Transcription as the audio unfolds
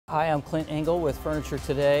Hi, I'm Clint Engel with Furniture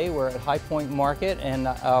Today. We're at High Point Market, and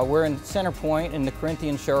we're in Center Point in the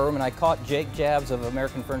Corinthian showroom, and I caught Jake Jabs of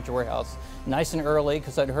American Furniture Warehouse nice and early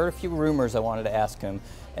because I'd heard a few rumors I wanted to ask him.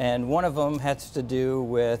 And one of them has to do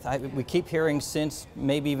with, we keep hearing since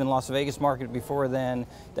maybe even Las Vegas market before then,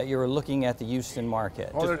 that you were looking at the Houston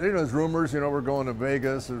market. Oh, there's rumors, we're going to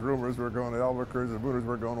Vegas, there's rumors we're going to Albuquerque, there's rumors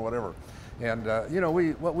we're going to whatever. And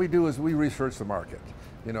what we do is we research the market.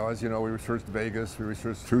 As you know, we researched Vegas, we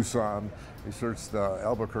researched Tucson, we researched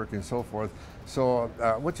Albuquerque and so forth. So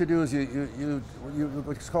what you do is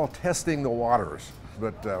it's called testing the waters.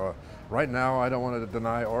 But right now I don't want to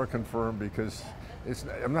deny or confirm because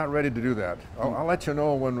I'm not ready to do that. I'll let you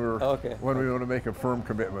know when we want to make a firm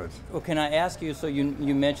commitment. Well, can I ask you, so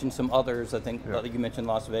you mentioned some others, I think you mentioned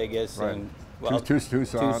Las Vegas, right. and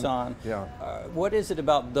Tucson. Yeah. What is it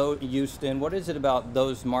about Houston? What is it about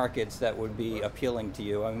those markets that would be appealing to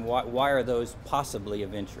you? I mean, why are those possibly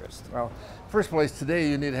of interest? Well, first place,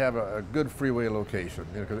 today you need to have a good freeway location,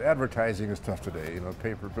 because advertising is tough today.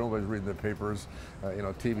 Nobody's reading the papers,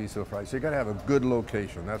 TV so far. So you got to have a good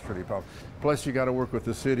location. That's pretty powerful. Plus, you got to work with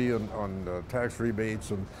the city on tax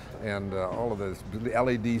rebates and all of this, the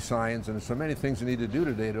LED signs, and so many things you need to do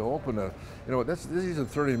today to open these are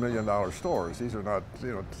 $30 million stores. These are not,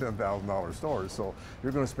 $10,000 stores. So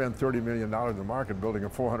you're going to spend $30 million in the market building a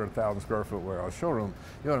 400,000 square foot warehouse showroom.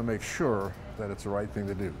 You want to make sure that it's the right thing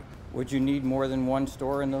to do. Would you need more than one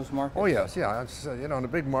store in those markets? Oh yes, yeah. In the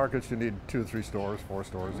big markets you need 2 or 3 stores, 4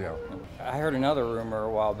 stores, yeah. I heard another rumor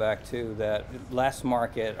a while back too that last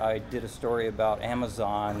market I did a story about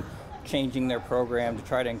Amazon changing their program to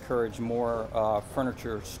try to encourage more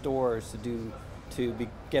furniture stores to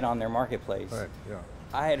get on their marketplace. Right, yeah.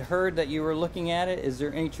 I had heard that you were looking at it. Is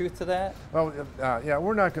there any truth to that? Well, yeah,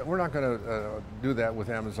 we're not going to do that with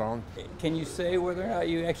Amazon. Can you say whether or not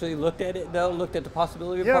you actually looked at it, though? Looked at the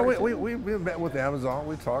possibility of partnership? We met with Amazon.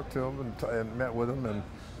 We talked to them and met with them,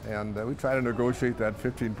 and we try to negotiate that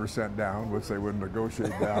 15% down, which they wouldn't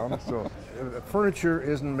negotiate down. So furniture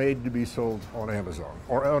isn't made to be sold on Amazon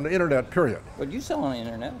or on the internet, period. But you sell on the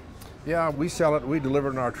internet. Yeah, we sell it, we deliver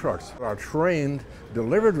it in our trucks. Our trained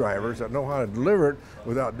delivery drivers that know how to deliver it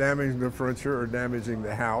without damaging the furniture or damaging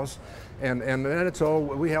the house. And then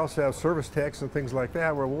we also have service techs and things like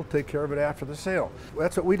that where we'll take care of it after the sale.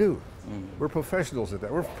 That's what we do. We're professionals at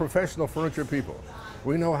that. We're professional furniture people.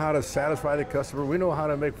 We know how to satisfy the customer. We know how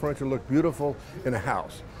to make furniture look beautiful in a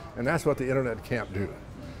house. And that's what the internet can't do.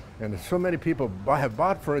 And so many people have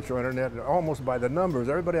bought furniture on the internet almost by the numbers.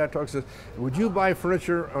 Everybody I talk to says, would you buy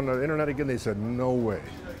furniture on the internet again? They said, no way.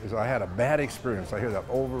 Because I had a bad experience. I hear that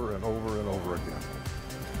over and over and over again.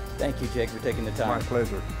 Thank you, Jake, for taking the time. My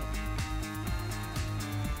pleasure.